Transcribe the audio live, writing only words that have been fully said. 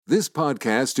This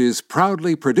podcast is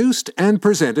proudly produced and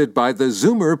presented by the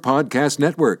Zoomer Podcast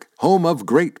Network, home of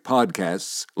great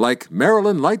podcasts like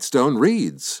Marilyn Lightstone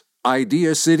Reads,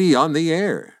 Idea City on the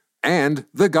Air, and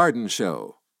The Garden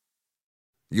Show.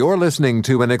 You're listening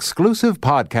to an exclusive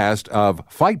podcast of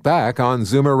Fight Back on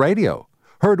Zoomer Radio,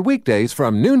 heard weekdays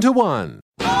from noon to 1.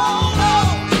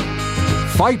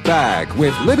 Fight Back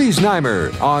with Libby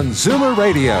Znaimer on Zoomer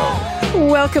Radio.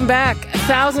 Welcome back.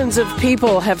 Thousands of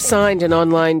people have signed an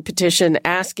online petition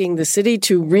asking the city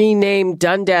to rename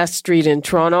Dundas Street in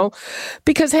Toronto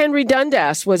because Henry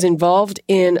Dundas was involved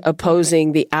in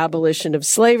opposing the abolition of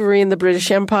slavery in the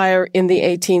British Empire in the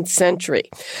 18th century.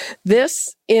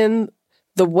 This in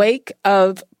the wake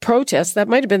of protests, that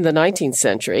might have been the 19th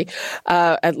century,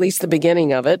 at least the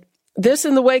beginning of it. This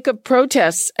in the wake of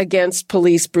protests against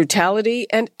police brutality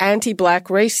and anti-black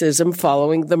racism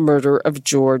following the murder of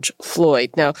George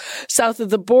Floyd. Now, south of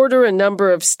the border, a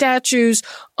number of statues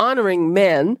honoring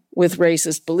men with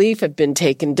racist belief have been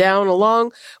taken down,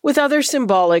 along with other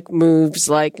symbolic moves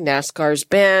like NASCAR's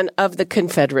ban of the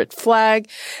Confederate flag.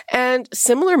 And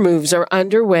similar moves are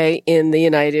underway in the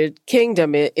United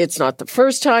Kingdom. It's not the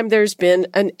first time there's been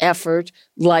an effort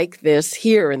like this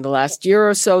here. In the last year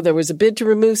or so, there was a bid to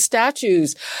remove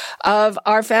statues of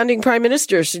our founding Prime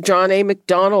Minister, Sir John A.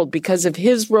 Macdonald, because of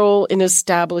his role in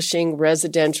establishing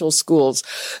residential schools.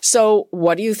 So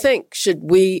what do you think?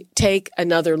 Should we take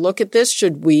another look at this?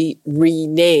 Should we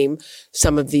rename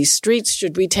some of these streets?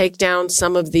 Should we take down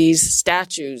some of these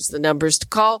statues? The numbers to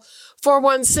call: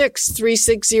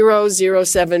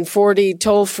 416-360-0740,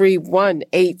 toll free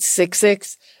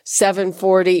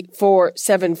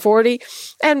 1-866-740-4740.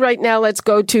 And right now, let's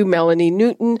go to Melanie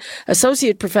Newton,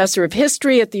 Associate Professor of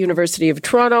History at the University of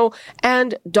Toronto,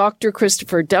 and Dr.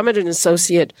 Christopher Dummett, an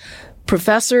Associate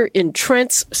Professor in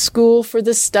Trent's School for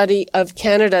the Study of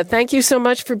Canada. Thank you so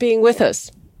much for being with us.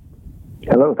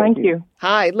 Hello, thank you.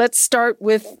 Hi, let's start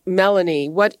with Melanie.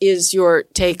 What is your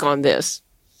take on this?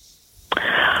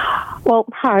 Well,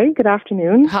 hi, good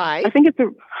afternoon. Hi. I think it's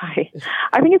a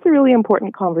really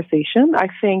important conversation. I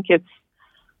think it's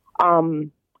a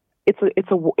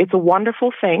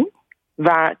wonderful thing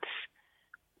that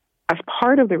as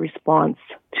part of the response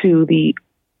to the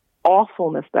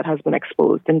awfulness that has been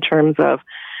exposed in terms of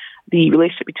the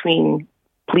relationship between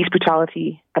police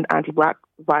brutality and anti-black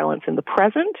violence in the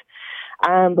present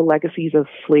and the legacies of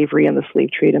slavery and the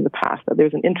slave trade in the past, that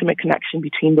there's an intimate connection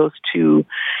between those two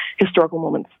historical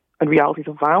moments and realities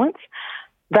of violence,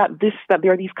 that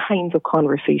there are these kinds of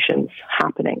conversations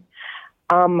happening.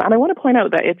 And I want to point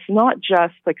out that it's not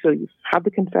just like, so you have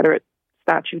the Confederate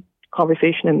statue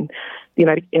conversation in the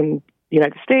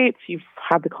United States, you've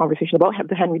had the conversation about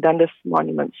the Henry Dundas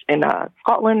monuments in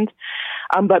Scotland,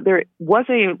 but there was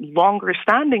a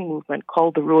longer-standing movement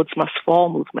called the Rhodes Must Fall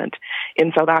movement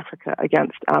in South Africa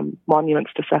against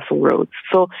monuments to Cecil Rhodes.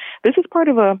 So this is part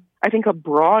of a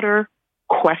broader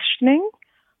questioning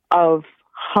of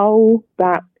how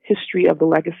that history of the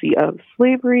legacy of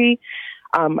slavery,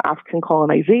 African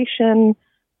colonization,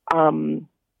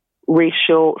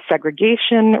 racial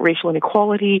segregation, racial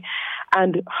inequality,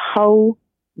 and how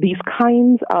these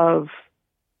kinds of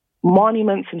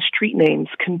monuments and street names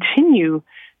continue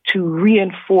to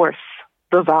reinforce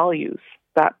the values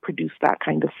that produce that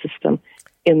kind of system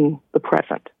in the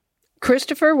present.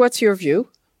 Christopher, what's your view?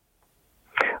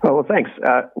 Oh, well, thanks.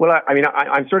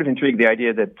 I'm sort of intrigued the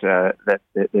idea that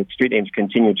street names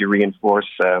continue to reinforce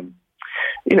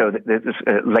this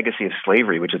legacy of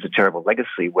slavery, which is a terrible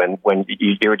legacy. When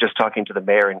you were just talking to the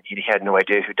mayor and he had no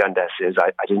idea who Dundas is,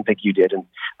 I didn't think you did, and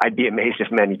I'd be amazed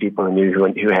if many people knew who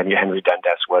Henry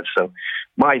Dundas was. So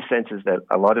my sense is that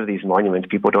a lot of these monuments,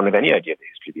 people don't have any idea of the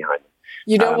history behind them.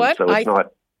 You know what? So it's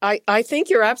not. I think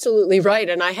you're absolutely right.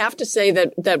 And I have to say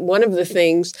that one of the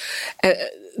things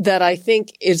that I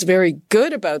think is very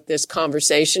good about this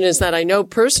conversation is that I know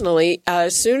personally,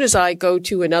 as soon as I go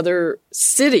to another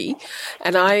city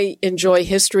and I enjoy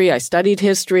history, I studied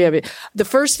history. I mean, the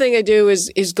first thing I do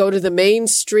is go to the main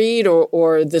street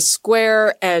or the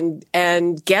square and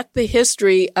get the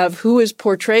history of who is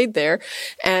portrayed there.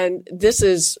 And this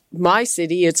is my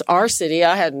city. It's our city.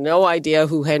 I had no idea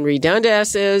who Henry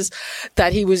Dundas is,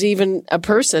 that he was even a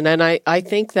person. And I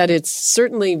think that it's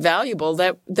certainly valuable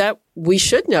that we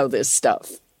should know this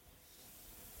stuff.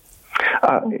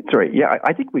 Sorry, yeah,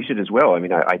 I think we should as well. I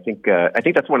mean, I think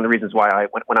that's one of the reasons why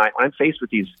when I'm faced with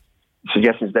these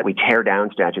suggestions that we tear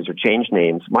down statues or change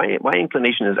names, my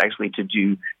inclination is actually to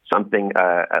do something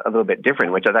a little bit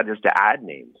different, which that is to add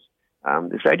names.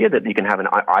 This idea that you can have an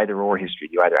either-or history,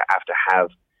 you either have to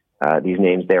have these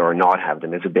names there or not have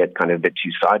them, is a bit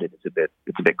two-sided. It's a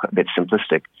bit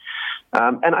simplistic.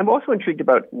 And I'm also intrigued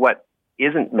about what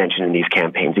isn't mentioned in these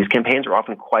campaigns. These campaigns are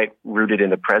often quite rooted in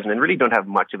the present and really don't have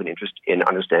much of an interest in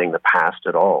understanding the past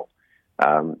at all.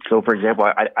 So, for example,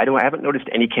 I haven't noticed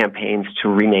any campaigns to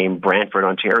rename Brantford,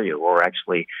 Ontario, or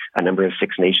actually a number of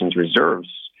Six Nations reserves,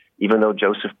 even though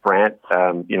Joseph Brant,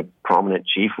 prominent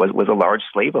chief, was a large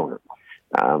slave owner.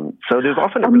 So there's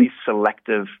often a really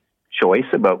selective choice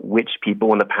about which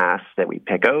people in the past that we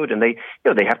pick out, and they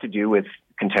have to do with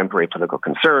contemporary political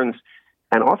concerns,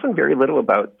 and often very little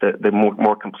about the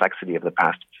more complexity of the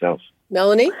past itself.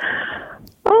 Melanie?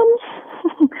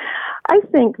 I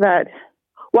think that,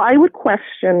 I would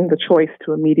question the choice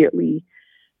to immediately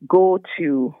go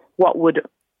to what would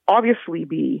obviously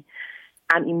be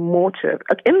an emotive,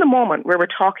 in the moment where we're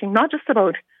talking not just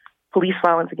about police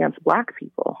violence against Black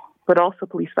people, but also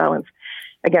police violence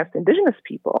against Indigenous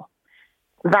people,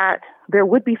 that there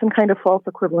would be some kind of false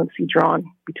equivalency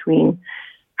drawn between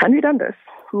Henry Dundas,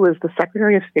 who was the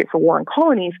Secretary of State for War and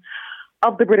Colonies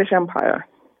of the British Empire,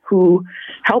 who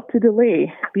helped to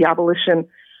delay the abolition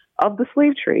of the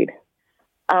slave trade,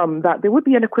 that there would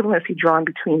be an equivalency drawn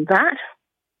between that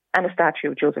and a statue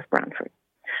of Joseph Brantford.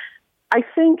 I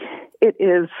think it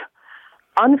is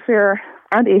unfair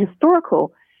and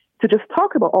ahistorical to just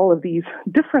talk about all of these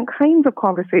different kinds of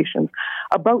conversations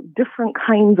about different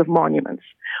kinds of monuments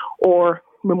or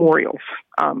memorials.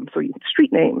 So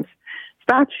street names,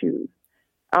 statues,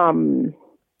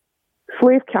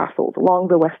 slave castles along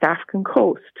the West African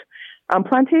coast,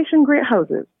 plantation great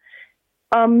houses.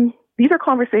 These are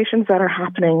conversations that are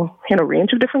happening in a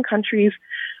range of different countries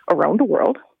around the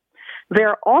world.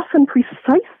 They're often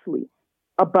precisely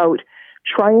about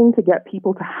trying to get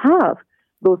people to have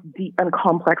those deep and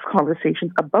complex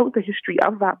conversations about the history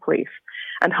of that place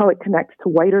and how it connects to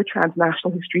wider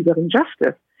transnational histories of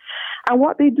injustice. And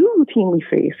what they do routinely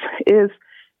face is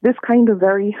this kind of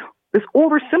this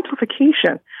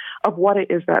oversimplification of what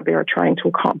it is that they are trying to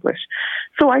accomplish.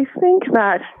 So I think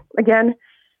that, again,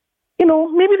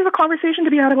 maybe there's a conversation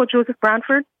to be had about Joseph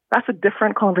Brantford. That's a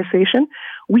different conversation.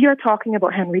 We are talking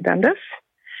about Henry Dundas,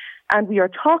 and we are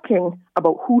talking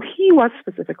about who he was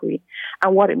specifically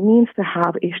and what it means to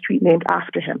have a street named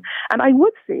after him. And I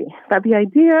would say that the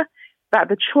idea that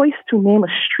the choice to name a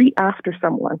street after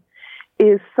someone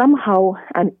is somehow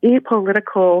an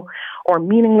apolitical or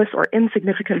meaningless or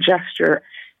insignificant gesture,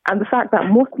 and the fact that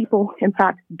most people, in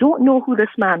fact, don't know who this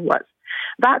man was,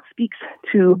 that speaks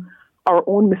to our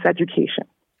own miseducation.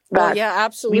 Well, yeah,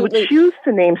 absolutely. We would choose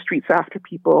to name streets after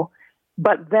people,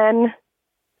 but then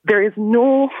there is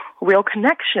no real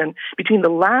connection between the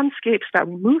landscapes that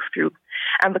we move through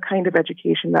and the kind of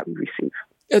education that we receive.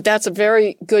 That's a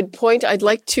very good point. I'd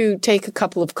like to take a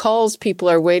couple of calls. People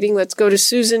are waiting. Let's go to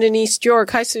Susan in East York.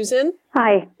 Hi, Susan.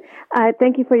 Hi.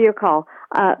 Thank you for your call,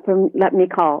 for letting me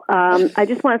call. I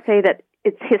just want to say that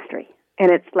it's history,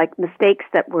 and it's like mistakes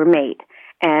that were made.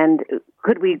 And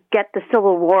could we get the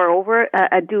Civil War over,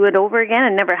 do it over again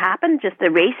and never happen? Just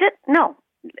erase it? No.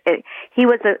 He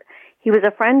was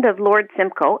a friend of Lord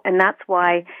Simcoe, and that's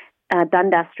why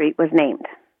Dundas Street was named.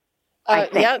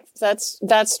 Yeah,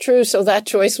 that's true. So that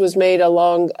choice was made a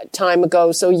long time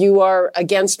ago. So you are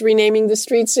against renaming the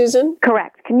street, Susan?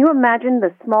 Correct. Can you imagine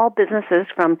the small businesses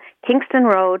from Kingston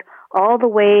Road all the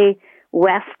way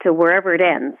west to wherever it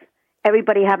ends?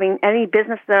 Everybody having any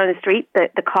business there on the street,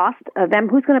 the cost of them,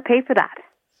 who's going to pay for that?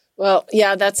 Well,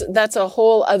 yeah, that's a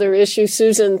whole other issue.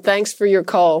 Susan, thanks for your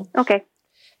call. Okay.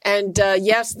 And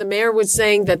yes, the mayor was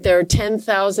saying that there are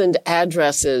 10,000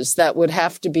 addresses that would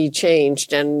have to be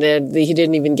changed. And he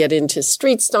didn't even get into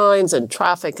street signs and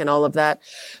traffic and all of that.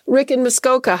 Rick in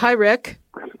Muskoka. Hi, Rick.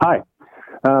 Hi.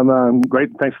 Great.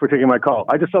 Thanks for taking my call.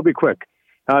 I'll be quick.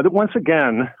 Once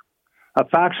again, a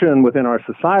faction within our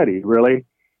society really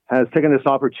has taken this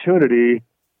opportunity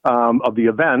of the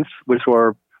events, which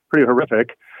were pretty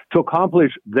horrific, to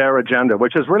accomplish their agenda,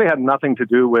 which has really had nothing to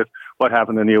do with what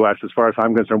happened in the U.S. as far as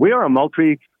I'm concerned. We are a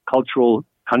multicultural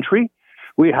country.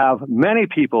 We have many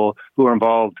people who are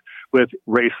involved with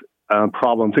race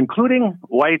problems, including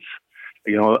whites,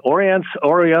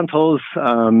 Orientals,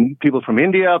 people from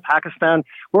India, Pakistan.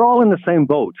 We're all in the same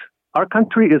boat. Our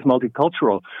country is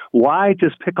multicultural. Why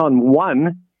just pick on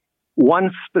one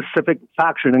specific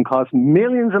faction and cost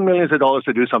millions and millions of dollars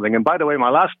to do something? And by the way, my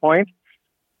last point,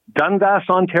 Dundas,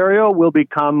 Ontario will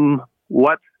become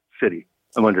what city?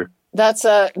 I wonder. That's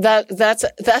a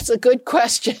good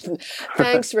question.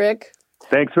 Thanks, Rick.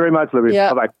 Thanks very much, Libby.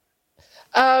 Yeah.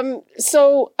 Bye-bye.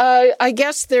 So I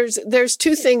guess there's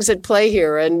two things at play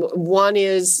here. And one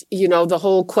is, the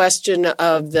whole question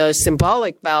of the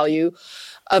symbolic value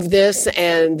of this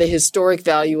and the historic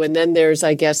value. And then there's,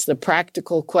 I guess, the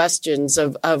practical questions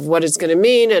of what it's going to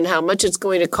mean and how much it's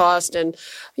going to cost. And,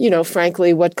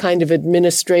 frankly, what kind of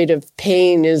administrative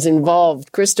pain is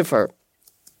involved. Christopher.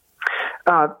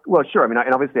 Well, sure. I mean,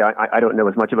 obviously, I don't know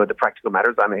as much about the practical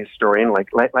matters. I'm a historian, like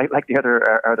the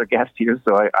other guests here,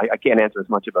 so I can't answer as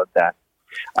much about that.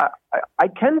 I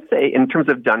can say, in terms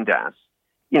of Dundas,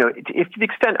 if to the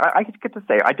extent I get to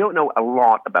say, I don't know a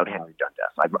lot about Henry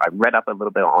Dundas. I read up a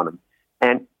little bit on him,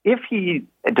 and if he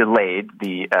delayed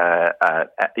the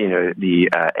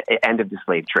end of the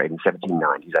slave trade in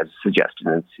 1790s, as suggested,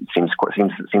 and it seems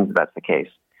that's the case.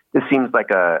 This seems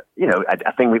like a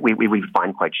thing we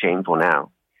find quite shameful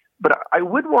now. But I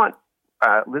would want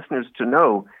listeners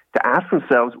to ask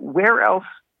themselves, where else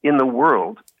in the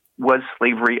world was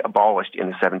slavery abolished in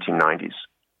the 1790s?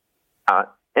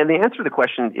 And the answer to the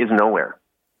question is nowhere.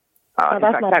 That's in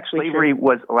fact, not actually slavery true.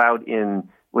 was allowed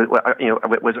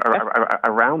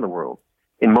around the world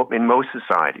in most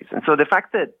societies. And so the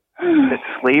fact that the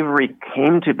slave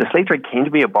trade came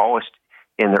to be abolished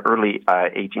in the early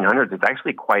 1800s is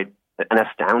actually quite an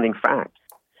astounding fact.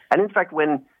 And in fact,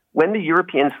 when the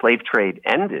European slave trade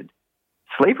ended,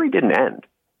 slavery didn't end.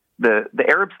 The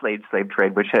Arab slave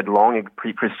trade, which had long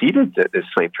preceded the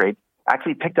slave trade,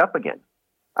 actually picked up again.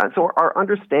 So our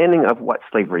understanding of what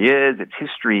slavery is, its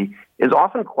history, is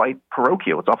often quite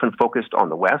parochial. It's often focused on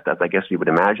the West, as I guess we would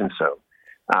imagine so.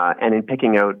 And in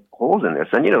picking out holes in this.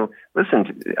 And,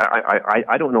 listen,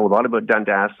 I don't know a lot about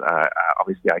Dundas.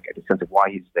 Obviously, I get a sense of why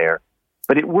he's there.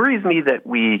 But it worries me that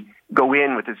we go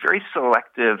in with this very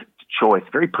selective choice,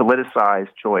 very politicized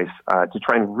choice, to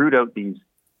try and root out these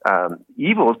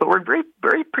evils. But we're very,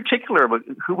 very particular about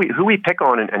who we pick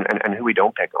on and who we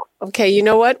don't pick on. Okay, you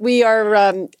know what? We are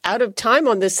out of time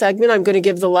on this segment. I'm going to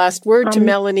give the last word to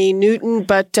Melanie Newton,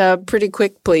 but pretty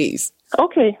quick, please.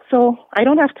 Okay, so I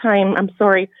don't have time, I'm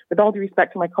sorry, with all due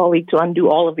respect to my colleague, to undo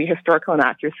all of the historical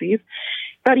inaccuracies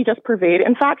that he just purveyed.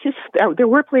 In fact, there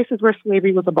were places where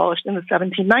slavery was abolished in the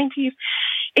 1790s,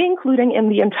 including in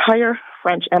the entire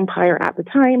French Empire at the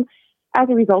time, as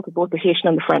a result of both the Haitian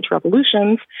and the French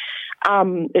revolutions.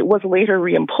 It was later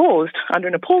reimposed under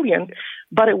Napoleon,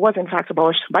 but it was in fact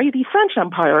abolished by the French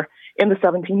Empire in the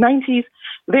 1790s.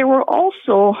 There were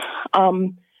also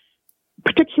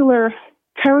particular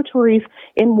territories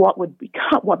in what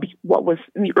was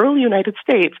in the early United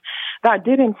States that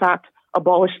did in fact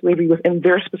abolish slavery within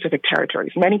their specific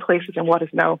territories, many places in what is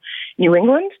now New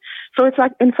England. So it's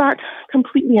in fact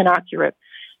completely inaccurate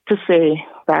to say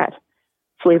that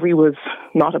slavery was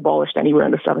not abolished anywhere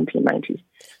in the 1790s.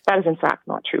 That is in fact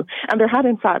not true. And there had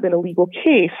in fact been a legal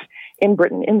case in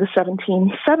Britain in the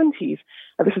 1770s.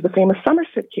 This is the famous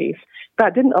Somerset case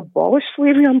that didn't abolish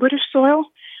slavery on British soil,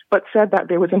 but said that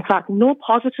there was in fact no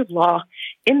positive law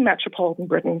in metropolitan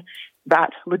Britain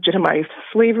that legitimized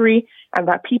slavery, and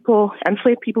that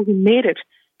enslaved people who made it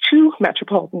to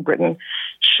metropolitan Britain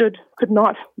could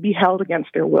not be held against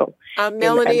their will.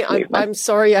 Melanie, I'm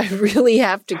sorry, I really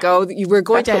have to go. We're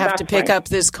going to have to pick up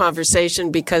this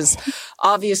conversation because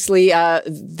obviously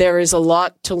there is a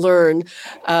lot to learn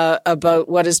about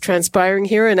what is transpiring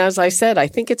here. And as I said, I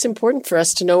think it's important for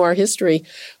us to know our history,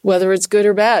 whether it's good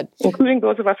or bad. Including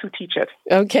those of us who teach it.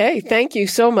 Okay, thank you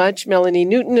so much, Melanie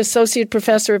Newton, Associate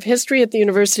Professor of History at the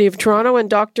University of Toronto, and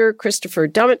Dr. Christopher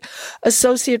Dummett,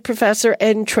 Associate Professor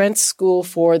in Trent School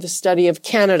for the Study of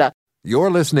Canada.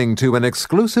 You're listening to an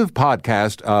exclusive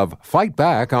podcast of Fight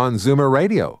Back on Zoomer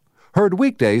Radio, heard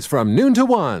weekdays from noon to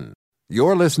 1.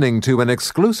 You're listening to an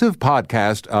exclusive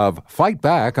podcast of Fight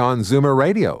Back on Zoomer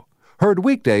Radio, heard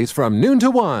weekdays from noon to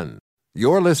 1.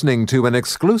 You're listening to an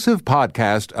exclusive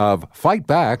podcast of Fight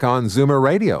Back on Zoomer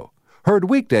Radio, heard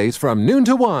weekdays from noon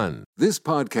to 1. This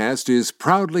podcast is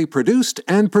proudly produced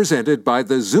and presented by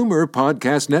the Zoomer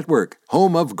Podcast Network,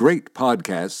 home of great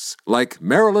podcasts like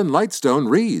Marilyn Lightstone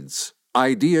Reads,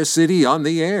 Idea City on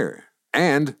the Air,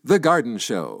 and The Garden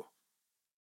Show.